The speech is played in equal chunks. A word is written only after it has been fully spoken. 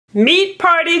Meat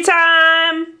party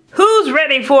time! Who's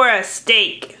ready for a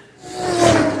steak?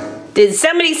 Did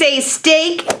somebody say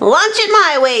steak? Launch it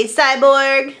my way,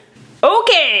 Cyborg.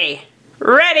 Okay,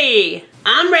 ready.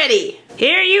 I'm ready.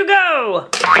 Here you go.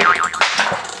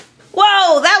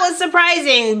 Whoa, that was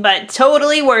surprising, but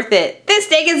totally worth it. This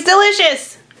steak is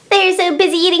delicious. They're so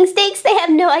busy eating steaks, they have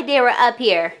no idea we're up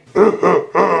here.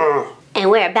 And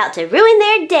we're about to ruin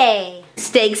their day.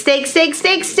 Steak, steak, steak,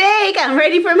 steak, steak. I'm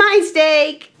ready for my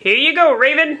steak. Here you go,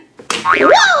 Raven.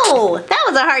 Whoa, that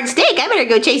was a hard steak. I better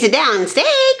go chase it down.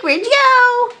 Steak, where'd you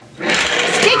go?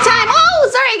 Steak time. Oh,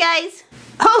 sorry, guys.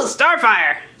 Oh,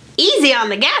 Starfire. Easy on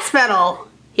the gas pedal.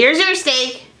 Here's your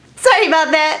steak. Sorry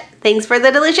about that. Thanks for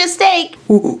the delicious steak.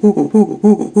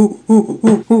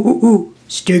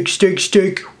 Steak, steak,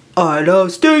 steak. I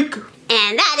love steak.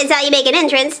 And that is how you make an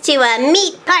entrance to a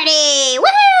meat party.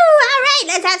 Woohoo! Alright,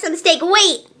 let's have some steak.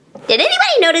 Wait, did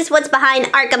anybody notice what's behind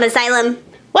Arkham Asylum?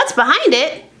 What's behind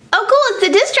it? Oh, cool, it's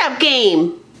the disc drop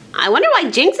game. I wonder why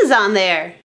Jinx is on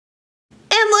there.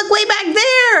 And look way back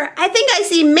there. I think I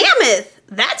see Mammoth.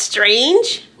 That's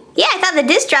strange. Yeah, I thought the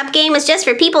disc drop game was just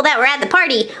for people that were at the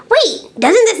party. Wait,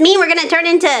 doesn't this mean we're gonna turn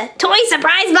into toy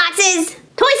surprise boxes?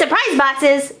 Toy surprise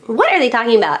boxes? What are they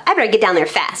talking about? I better get down there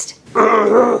fast.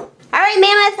 Alright,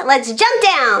 Mammoth, let's jump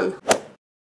down.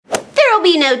 There'll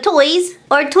be no toys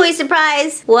or toy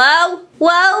surprise. Whoa,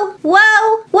 whoa,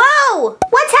 whoa, whoa!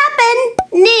 What's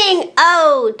happening?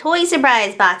 Oh, toy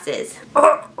surprise boxes.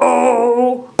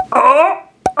 Uh-oh.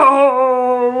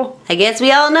 I guess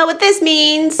we all know what this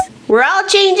means. We're all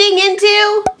changing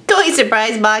into toy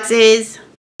surprise boxes.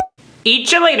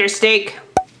 Eat you later, steak.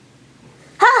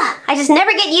 I just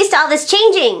never get used to all this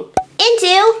changing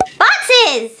into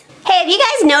boxes. Hey, have you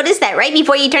guys noticed that right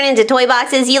before you turn into toy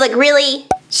boxes, you look really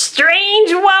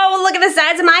strange? Whoa, look at the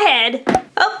size of my head.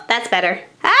 Oh, that's better.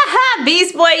 Aha,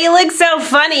 Beast Boy, you look so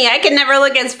funny. I could never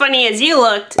look as funny as you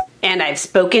looked. And I've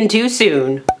spoken too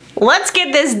soon. Let's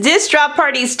get this disc drop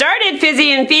party started,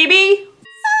 Fizzy and Phoebe.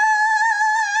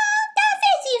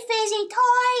 The Fizzy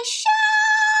Toy Show!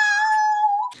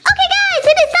 Okay guys,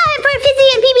 it is time for Fizzy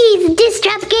and Phoebe's disc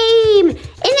drop game.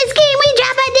 In this game, we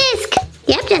drop a disc.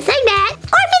 Yep, just like that.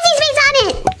 Or Fizzy's face on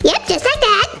it. Yep, just like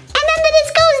that. And then the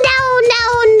disc goes down,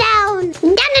 down, down,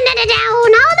 down, down, down, down,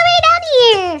 all the way down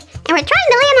here. And we're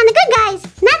trying to land on the good guys,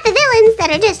 not the villains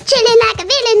that are just chilling like a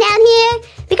villain down here.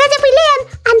 Because if we land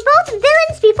on both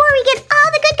villains before we get all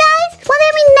the good guys, well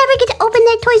then we never get to open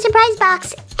their toy surprise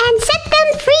box and set them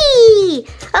free.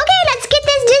 Okay, let's get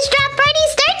this disc drop party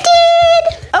started.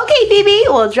 Okay, Phoebe,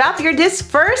 we'll drop your disc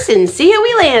first and see who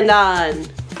we land on.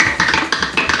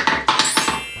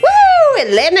 Woo!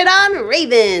 It landed on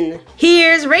Raven.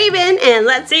 Here's Raven, and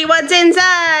let's see what's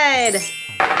inside.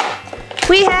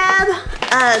 We have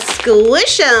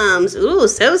Squish'ems. Ooh,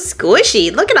 so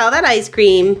squishy. Look at all that ice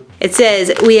cream. It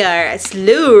says we are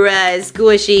slow rise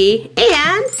squishy.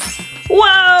 And,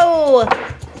 whoa!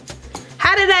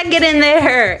 How did that get in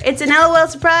there? It's an LOL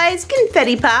surprise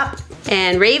confetti pop.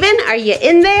 And Raven, are you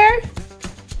in there?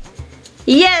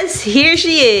 Yes, here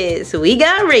she is. We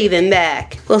got Raven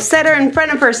back. We'll set her in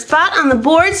front of her spot on the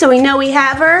board so we know we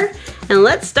have her. And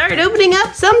let's start opening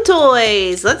up some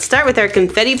toys. Let's start with our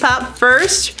confetti pop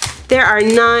first. There are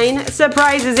 9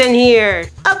 surprises in here.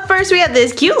 Up first we have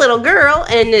this cute little girl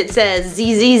and it says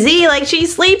ZZZ like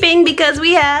she's sleeping because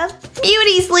we have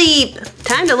beauty sleep.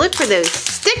 Time to look for those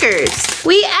stickers.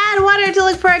 We add water to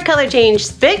look for a color change,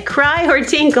 spit, cry, or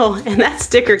tinkle, and that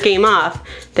sticker came off.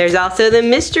 There's also the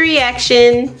mystery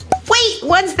action. Wait,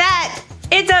 what's that?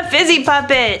 It's a Fizzy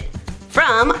puppet.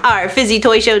 From our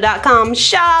FizzyToyShow.com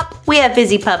shop, we have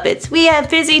Fizzy puppets, we have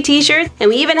Fizzy t-shirts, and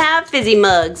we even have Fizzy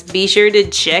mugs. Be sure to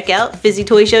check out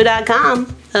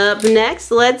FizzyToyShow.com. Up next,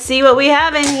 let's see what we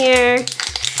have in here.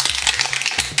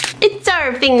 It's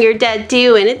our finger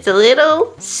tattoo, and it's a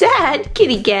little sad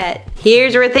kitty cat.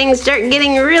 Here's where things start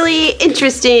getting really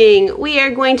interesting. We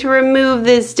are going to remove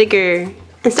this sticker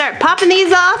and start popping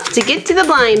these off to get to the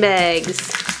blind bags.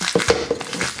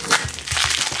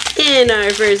 In our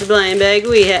first blind bag,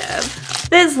 we have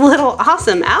this little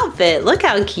awesome outfit. Look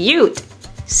how cute.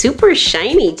 Super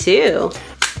shiny, too.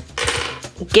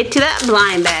 Get to that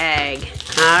blind bag.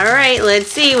 All right,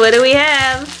 let's see. What do we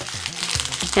have?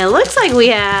 It looks like we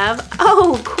have,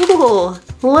 oh, cool.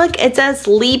 Look, it's a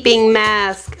sleeping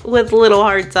mask with little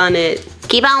hearts on it.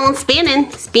 Keep on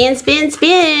spinning. Spin, spin,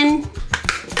 spin.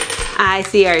 I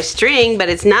see our string, but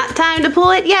it's not time to pull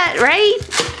it yet, right?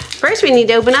 First, we need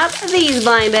to open up these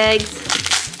blind bags.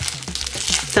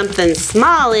 Something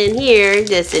small in here,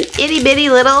 just an itty bitty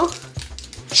little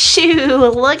shoe.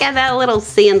 Look at that little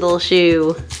sandal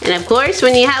shoe. And of course,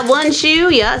 when you have one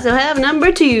shoe, you also have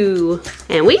number 2.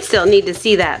 And we still need to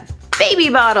see that baby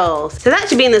bottle. So that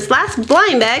should be in this last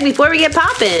blind bag before we get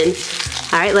popping.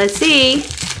 All right, let's see.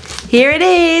 Here it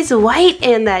is, white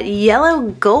and that yellow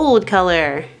gold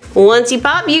color. Once you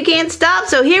pop, you can't stop,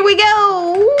 so here we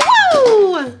go.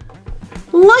 Woo!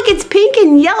 Look, it's pink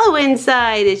and yellow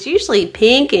inside. It's usually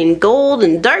pink and gold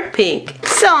and dark pink.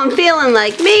 So I'm feeling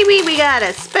like maybe we got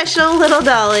a special little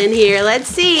doll in here. Let's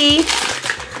see.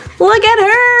 Look at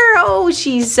her. Oh,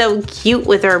 she's so cute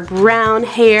with her brown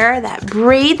hair, that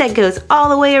braid that goes all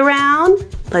the way around.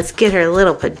 Let's get her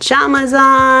little pajamas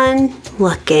on.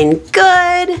 Looking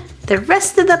good. The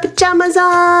rest of the pajamas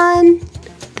on.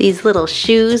 These little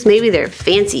shoes, maybe they're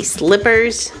fancy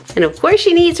slippers. And of course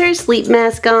she needs her sleep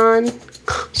mask on.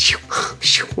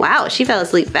 Wow, she fell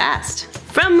asleep fast.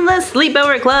 From the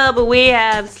Sleepover Club, we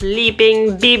have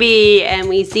Sleeping BB, and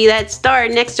we see that star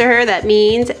next to her. That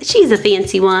means she's a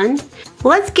fancy one.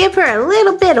 Let's give her a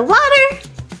little bit of water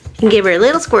and give her a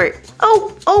little squirt.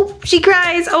 Oh, she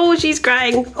cries. Oh, she's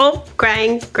crying. Oh,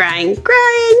 crying.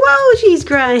 Whoa, she's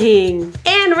crying.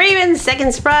 And Raven's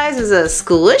second surprise is a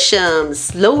Squish'em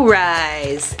Slow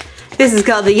Rise. This is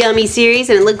called the Yummy series,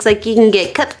 and it looks like you can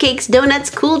get cupcakes, donuts,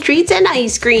 cool treats, and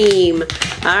ice cream.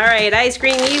 All right, ice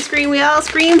cream, you scream, we all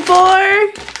scream for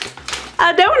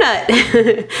a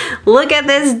donut. Look at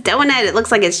this donut. It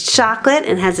looks like it's chocolate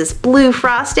and has this blue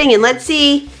frosting, and let's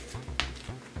see.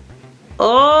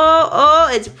 Oh,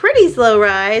 it's pretty slow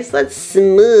rise. Let's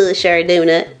smush our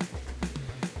donut.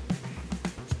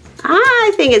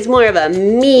 I think it's more of a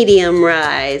medium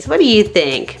rise. What do you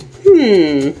think?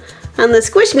 On the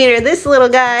squish meter, this little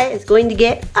guy is going to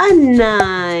get a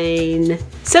 9.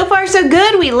 So far, so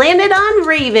good. We landed on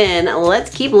Raven. Let's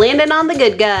keep landing on the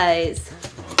good guys.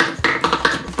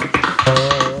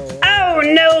 Oh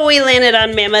no, we landed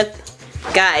on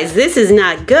Mammoth. Guys, this is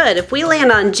not good. If we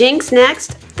land on Jinx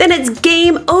next, then it's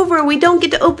game over. We don't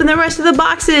get to open the rest of the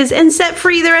boxes and set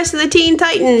free the rest of the Teen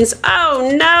Titans. Oh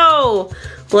no.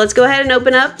 Well, let's go ahead and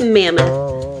open up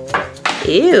Mammoth.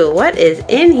 Ew, what is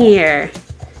in here?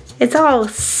 It's all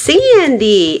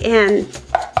sandy, and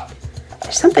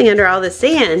there's something under all the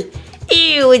sand.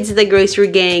 Ew, it's the Grocery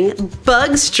Gang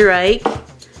Bug Strike.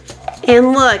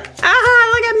 And look,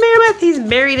 look at Mammoth, he's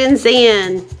buried in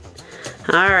sand.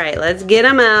 All right, let's get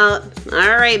him out.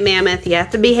 All right, Mammoth, you have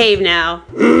to behave now.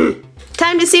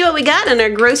 Time to see what we got in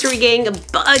our Grocery Gang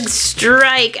Bug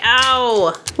Strike.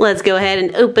 Ow! Let's go ahead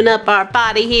and open up our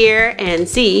body here and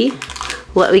see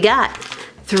what we got.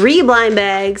 3 blind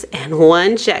bags and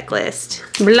 1 checklist.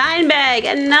 Blind bag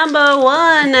number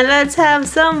 1. Let's have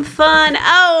some fun.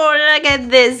 Oh, look at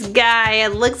this guy.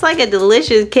 It looks like a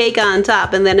delicious cake on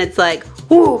top, and then it's like,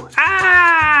 ooh,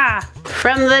 ah!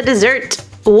 From the dessert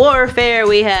warfare,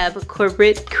 we have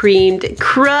corporate creamed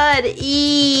crud.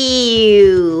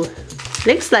 Ew.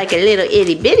 Looks like a little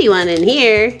itty bitty one in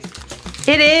here.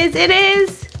 It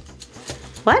is.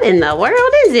 What in the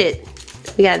world is it?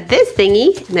 We got this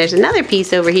thingy, and there's another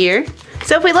piece over here.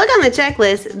 So if we look on the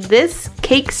checklist, this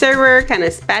cake server kind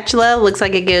of spatula looks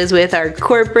like it goes with our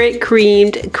corporate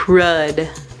creamed crud.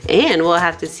 And we'll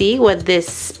have to see what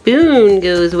this spoon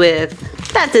goes with.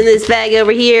 That's in this bag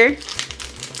over here.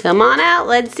 Come on out,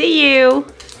 let's see you.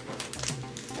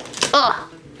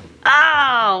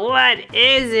 Oh, what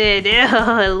is it?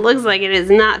 Ew, it looks like it is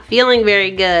not feeling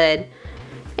very good.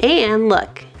 And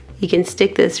look, you can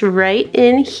stick this right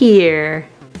in here.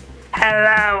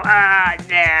 Hello,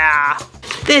 yeah.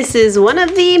 This is one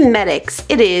of the medics.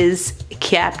 It is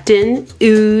Captain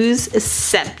Ooze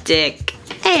Septic.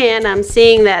 And I'm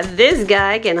seeing that this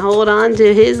guy can hold on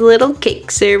to his little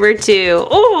cake server too.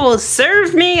 Oh,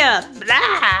 serve me up.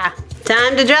 Blah.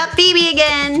 Time to drop Phoebe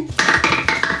again.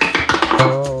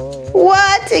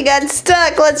 What? It got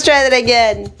stuck. Let's try that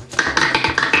again.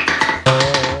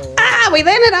 We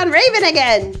landed on Raven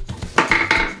again.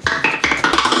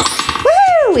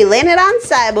 Woo! We landed on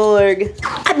Cyborg.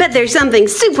 I bet there's something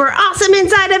super awesome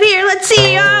inside of here. Let's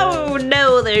see. Oh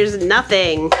no, there's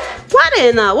nothing. What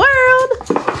in the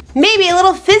world? Maybe a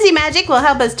little fizzy magic will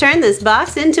help us turn this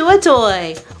box into a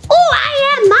toy. Oh,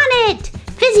 I am on it.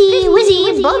 Fizzy,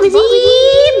 wizzy, bop.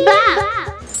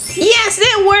 Yes,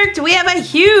 it worked. We have a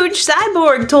huge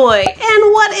cyborg toy.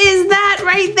 And what is that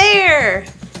right there?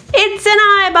 It's an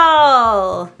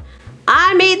eyeball.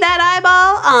 I made that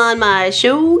eyeball on my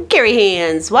show Carry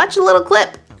hands. Watch a little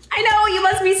clip. I know, you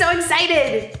must be so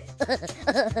excited.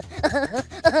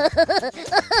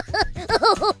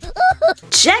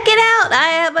 Check it out. I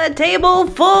have a table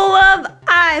full of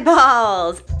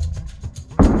eyeballs.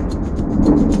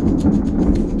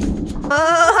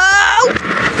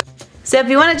 Oh! So if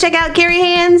you want to check out Carrie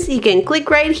Hands, you can click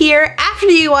right here after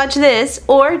you watch this,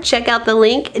 or check out the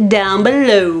link down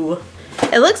below.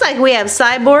 It looks like we have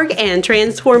Cyborg and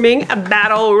transforming a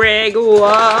battle rig.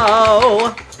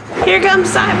 Whoa! Here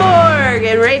comes Cyborg,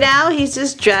 and right now he's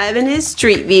just driving his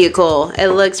street vehicle. It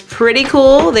looks pretty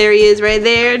cool. There he is right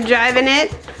there driving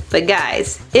it. But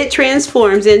guys, it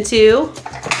transforms into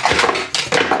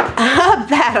a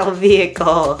battle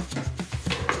vehicle.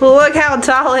 Look how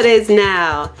tall it is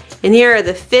now. And here are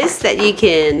the fists that you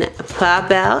can pop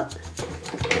out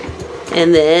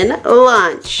and then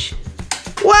launch.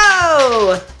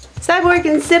 Whoa! Cyborg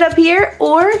can sit up here,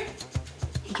 or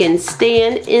he can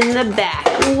stand in the back.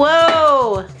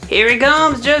 Whoa! Here he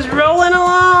comes, just rolling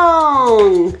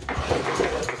along.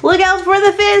 Look out for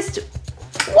the fist.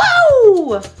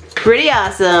 Whoa! Pretty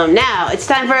awesome. Now it's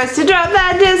time for us to drop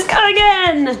that disc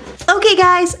again. Okay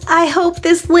guys, I hope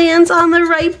this lands on the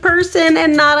right person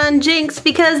and not on Jinx,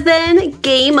 because then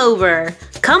game over.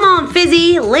 Come on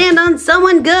Fizzy, land on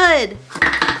someone good.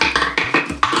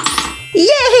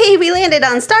 Yay, we landed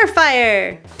on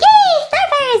Starfire. Yay,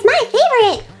 Starfire is my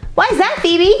favorite. Why is that,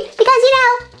 Phoebe? Because, you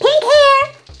know, pink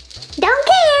hair. Don't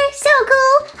care, so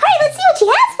cool. Alright, let's see what she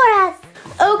has for us.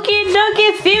 Okie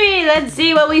dokie Phoebe, let's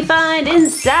see what we find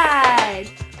inside.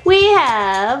 We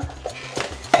have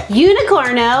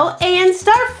Unicorno and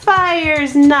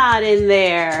Starfire's not in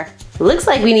there. Looks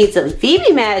like we need some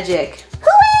Phoebe magic.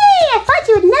 Hooray! I thought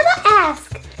you would never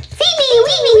ask. Phoebe,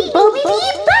 wee, bo, wee,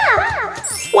 bop.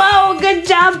 Whoa, good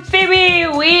job Phoebe.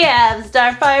 We have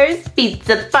Starfire's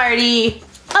pizza party.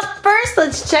 Up first,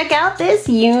 let's check out this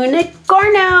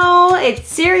Unicorno. It's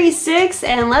Series 6,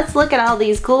 and let's look at all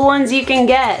these cool ones you can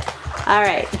get. All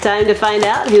right, time to find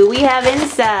out who we have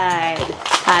inside.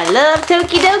 I love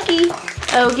Toki Doki.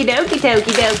 Okie dokie,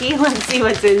 Toki Doki. Let's see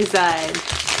what's inside.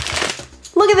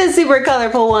 Look at this super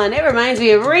colorful one. It reminds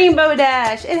me of Rainbow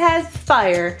Dash. It has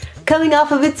fire coming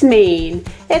off of its mane.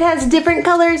 It has different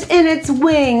colors in its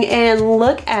wing, and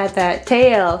look at that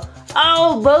tail.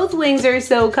 Oh, both wings are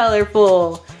so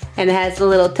colorful. And it has the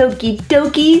little Toki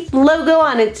Doki logo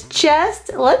on its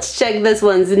chest. Let's check this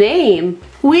one's name.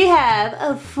 We have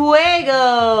a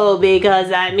Fuego, because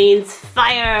that means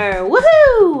fire.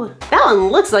 Woohoo! That one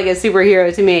looks like a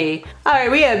superhero to me. All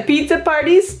right, we have Pizza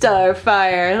Party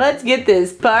Starfire. Let's get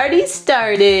this party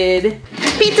started.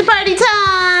 Pizza party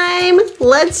time!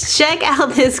 Let's check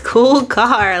out this cool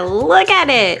car. Look at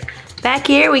it. Back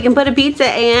here, we can put a pizza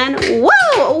and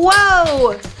whoa,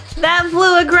 whoa! That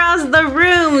flew across the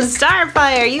room.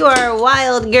 Starfire, you are a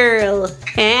wild girl.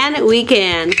 And we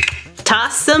can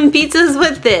toss some pizzas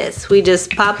with this. We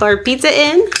just pop our pizza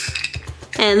in.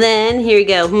 And then, here we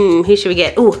go. Who should we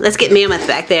get? Ooh, let's get Mammoth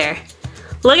back there.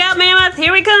 Look out, Mammoth,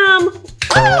 here we come.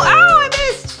 Oh, I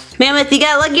missed. Mammoth, you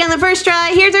got lucky on the first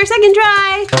try. Here's our second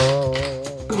try.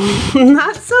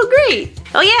 Not so great.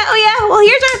 Oh yeah, well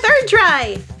here's our third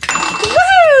try.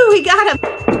 Woo! We got him!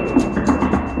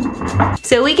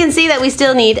 So we can see that we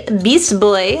still need Beast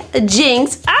Boy,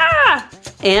 Jinx,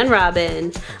 and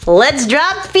Robin. Let's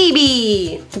drop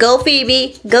Phoebe! Go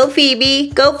Phoebe, go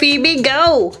Phoebe, go Phoebe,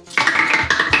 go!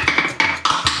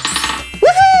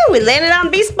 Woohoo! We landed on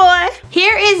Beast Boy.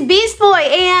 Here is Beast Boy,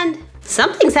 and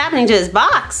something's happening to his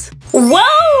box.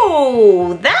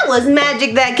 Whoa! That was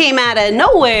magic that came out of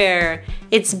nowhere.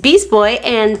 It's Beast Boy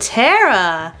and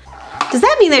Tara. Does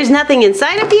that mean there's nothing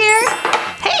inside of here?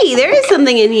 Hey, there is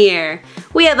something in here.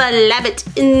 We have a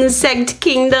Labbit Insect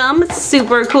Kingdom,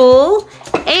 super cool.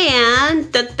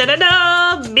 And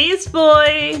Beast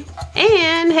Boy.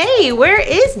 And hey, where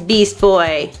is Beast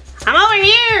Boy? I'm over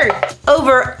here.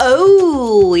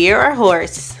 Oh, you're a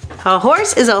horse. A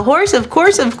horse is a horse, of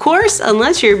course,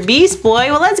 unless you're Beast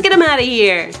Boy. Well, let's get him out of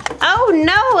here. Oh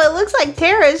no, it looks like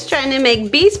Tara's trying to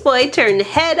make Beast Boy turn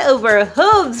head over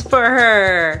hooves for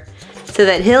her, so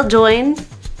that he'll join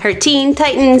her Teen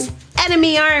Titans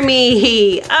enemy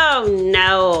army. Oh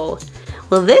no.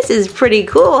 Well, this is pretty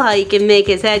cool how you can make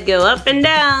his head go up and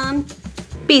down.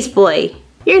 Beast Boy,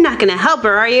 you're not gonna help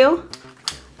her, are you?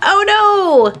 Oh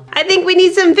no, I think we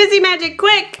need some Fizzy magic,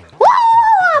 quick. Woo!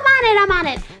 I'm on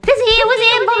it. Fizzy,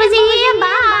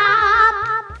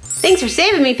 Bob. Thanks for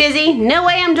saving me, Fizzy. No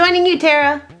way I'm joining you,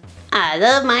 Tara. I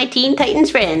love my Teen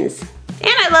Titans friends. And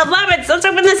I love Labbits. Let's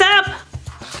open this up.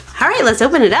 All right, let's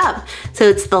open it up. So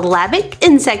it's the Labbit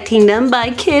Insect Kingdom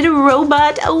by Kid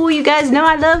Robot. Oh, you guys know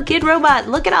I love Kid Robot.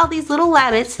 Look at all these little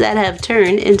Labbits that have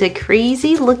turned into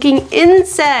crazy looking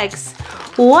insects.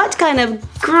 What kind of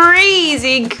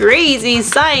crazy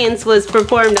science was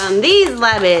performed on these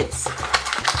Labbits?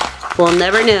 We'll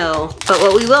never know, but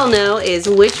what we will know is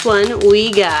which one we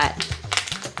got.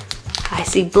 I I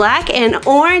see black and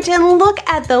orange, and look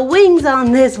at the wings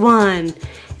on this one.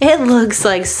 It looks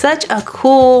like such a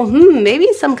cool,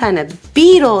 maybe some kind of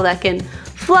beetle that can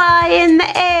fly in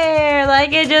the air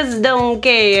like it just don't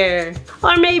care.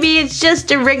 Or maybe it's just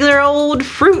a regular old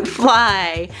fruit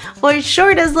fly. Well, it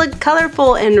sure does look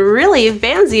colorful and really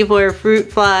fancy for a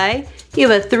fruit fly. You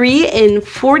have a 3 in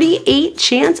 48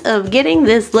 chance of getting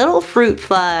this little fruit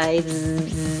fly.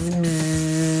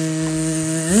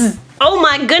 Oh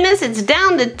my goodness, it's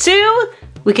down to 2.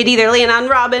 We could either land on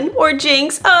Robin or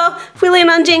Jinx. Oh, if we land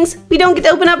on Jinx, we don't get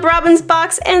to open up Robin's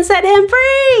box and set him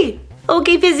free.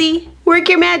 Okay, Fizzy, work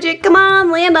your magic. Come on,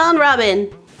 land on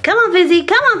Robin. Come on, Fizzy,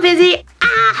 come on, Fizzy.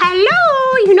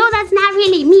 Hello. You know that's not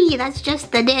really me. That's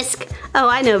just the disc. Oh,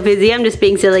 I know, Fizzy, I'm just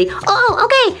being silly. Oh,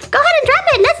 okay. Go ahead and drop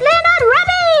it. Let's land on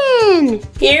Robin.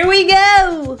 Here we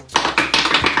go.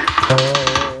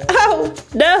 Oh,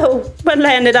 no, but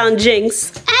landed on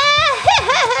Jinx.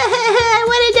 I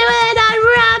want to do it on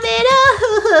Robin.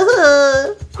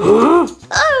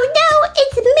 Oh no,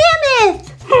 it's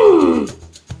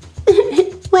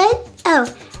Mammoth. What? Oh,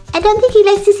 I don't think he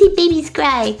likes to see babies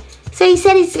cry. So he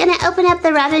said he's gonna open up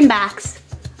the Robin box.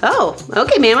 Oh,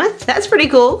 okay, Mammoth, that's pretty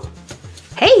cool.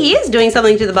 Hey, he is doing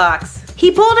something to the box.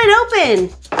 He pulled it open.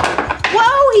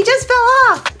 Whoa, he just fell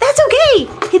off. That's okay.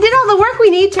 He did all the work we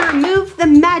need to remove the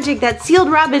magic that sealed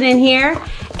Robin in here.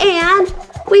 And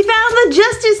we found the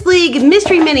Justice League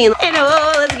Mystery Mini. And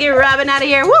oh, let's get Robin out of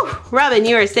here. Woo, Robin,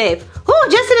 you are safe. Oh,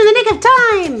 just in the nick of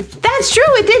time. That's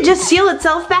true, it did just seal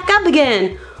itself back up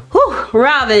again. Whew,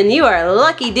 Robin, you are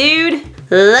lucky, dude.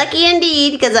 Lucky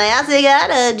indeed, because I also got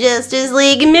a Justice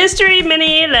League Mystery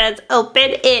Mini. Let's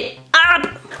open it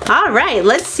up. All right,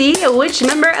 let's see which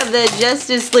member of the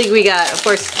Justice League we got. Of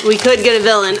course, we could get a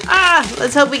villain.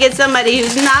 Let's hope we get somebody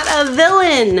who's not a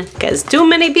villain, because too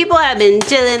many people have been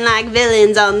chilling like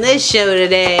villains on this show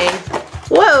today.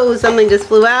 Whoa, something just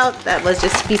flew out. That was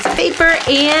just a piece of paper,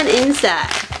 and inside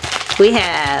we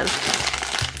have,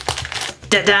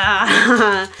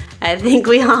 ta-da! I think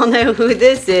we all know who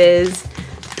this is.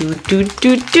 We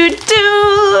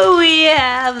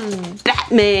have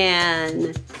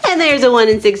Batman. And there's a 1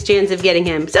 in 6 chance of getting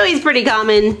him, so he's pretty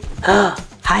common. Oh,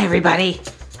 hi everybody.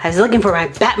 I was looking for my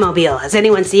Batmobile. Has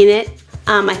anyone seen it?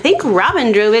 I think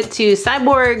Robin drove it to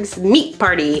Cyborg's meat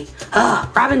party.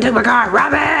 Oh, Robin took my car.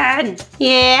 Robin!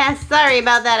 Yeah, sorry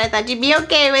about that. I thought you'd be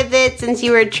okay with it since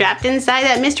you were trapped inside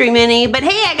that mystery mini. But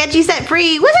hey, I got you set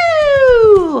free.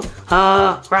 Woohoo!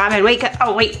 Oh, Robin, wait.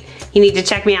 Oh, wait. You need to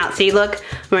check me out. See, look,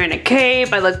 I'm wearing a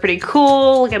cape. I look pretty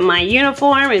cool. Look at my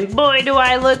uniform, and boy, do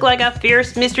I look like a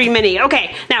fierce mystery mini.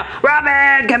 Okay, now,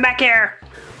 Robin, come back here.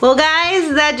 Well, guys,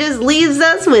 that just leaves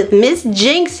us with Miss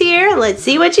Jinx here. Let's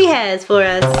see what she has for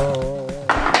us.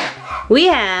 We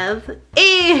have,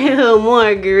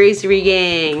 more grocery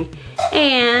gang.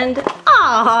 And,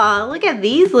 aw, look at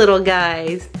these little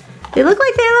guys. They look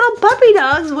like they're little puppy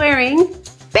dogs wearing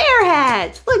bear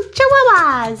hats. Look,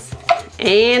 chihuahuas.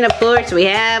 And of course we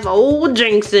have old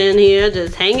Jinx in here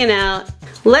just hanging out.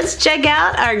 Let's check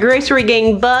out our grocery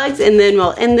gang bugs and then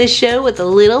we'll end the show with a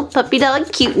little puppy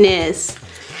dog cuteness.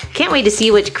 Can't wait to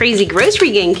see which crazy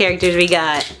grocery gang characters we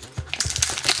got.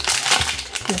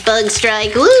 Bug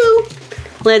strike, woo!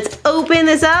 Let's open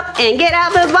this up and get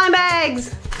out those blind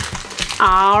bags.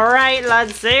 All right,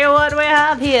 let's see what we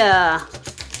have here.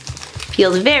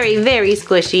 Feels very, very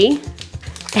squishy.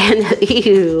 And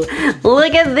ew,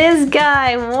 look at this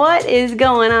guy. What is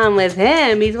going on with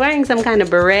him? He's wearing some kind of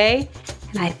beret.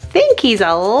 And I think he's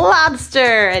a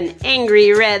lobster, an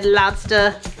angry red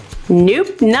lobster.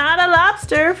 Nope, not a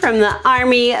lobster. From the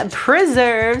Army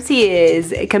Preserves, he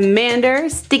is Commander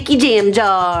Sticky Jam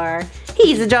Jar.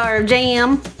 He's a jar of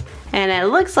jam. And it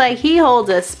looks like he holds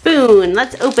a spoon.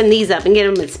 Let's open these up and get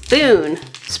him a spoon.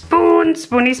 Spoon,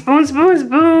 spoony, spoon, spoon,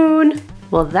 spoon.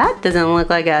 Well, that doesn't look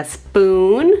like a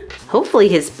spoon. Hopefully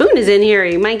his spoon is in here.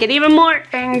 He might get even more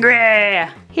angry.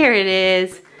 Here it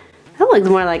is. That looks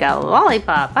more like a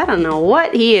lollipop. I don't know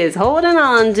what he is holding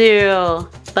on to,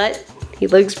 but he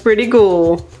looks pretty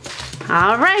cool.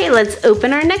 All right, let's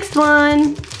open our next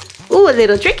one. Ooh, a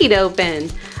little tricky to open.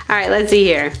 All right, let's see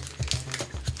here.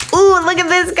 Ooh, look at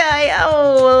this guy.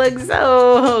 Oh, it looks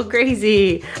so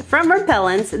crazy. From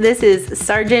Repellents, this is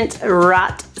Sergeant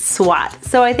Rot Swat.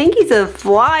 So I think he's a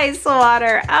fly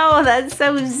swatter. Oh, that's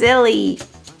so silly.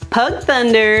 Pug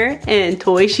Thunder and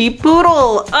Toy Sheep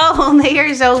Poodle. Oh, they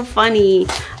are so funny.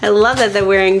 I love that they're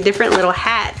wearing different little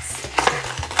hats.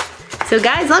 So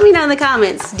guys, let me know in the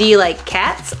comments, do you like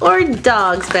cats or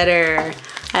dogs better?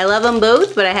 I love them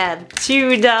both, but I have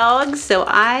 2 dogs, so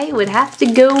I would have to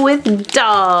go with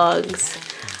dogs.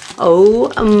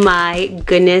 Oh my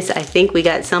goodness, I think we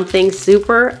got something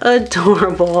super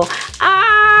adorable.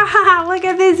 Ah, look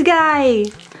at this guy.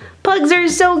 Pugs are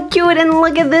so cute, and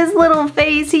look at this little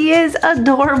face. He is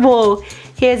adorable.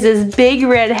 He has this big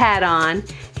red hat on.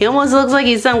 He almost looks like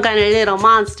he's some kind of little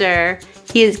monster.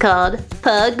 He is called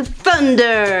Pug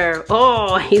Thunder.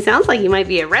 Oh, he sounds like he might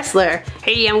be a wrestler.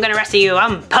 Hey, I'm gonna wrestle you.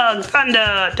 I'm Pug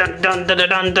Thunder. Dun, dun, dun, dun,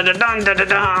 dun, dun, dun, dun,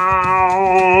 dun.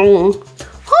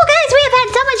 Oh guys, we have had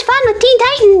so much fun with Teen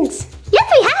Titans. Yes,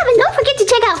 we have, and don't forget to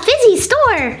check out Fizzy's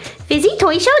store,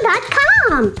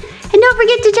 fizzytoyshow.com. And don't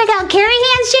forget to check out Carrie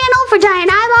Hand's channel for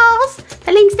giant eyeballs.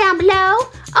 The link's down below.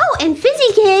 Oh, and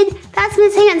Fizzy Kid, that's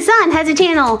Miss Hand's son, has a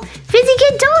channel. Fizzy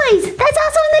Kid Toys, that's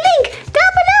also in the link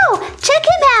down below. Check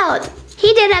him out.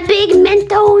 He did a big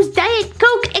Mentos Diet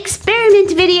Coke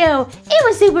experiment video. It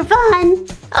was super fun.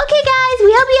 Okay guys,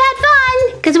 we hope you had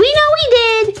fun, because we know we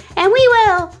did, and we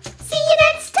will. See you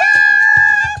next time!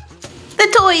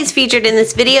 The toys featured in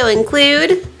this video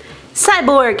include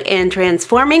Cyborg and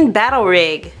Transforming Battle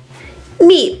Rig,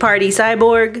 Meat Party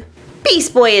Cyborg,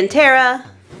 Beast Boy and Terra,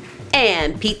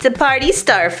 and Pizza Party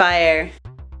Starfire.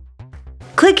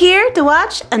 Click here to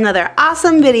watch another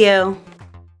awesome video.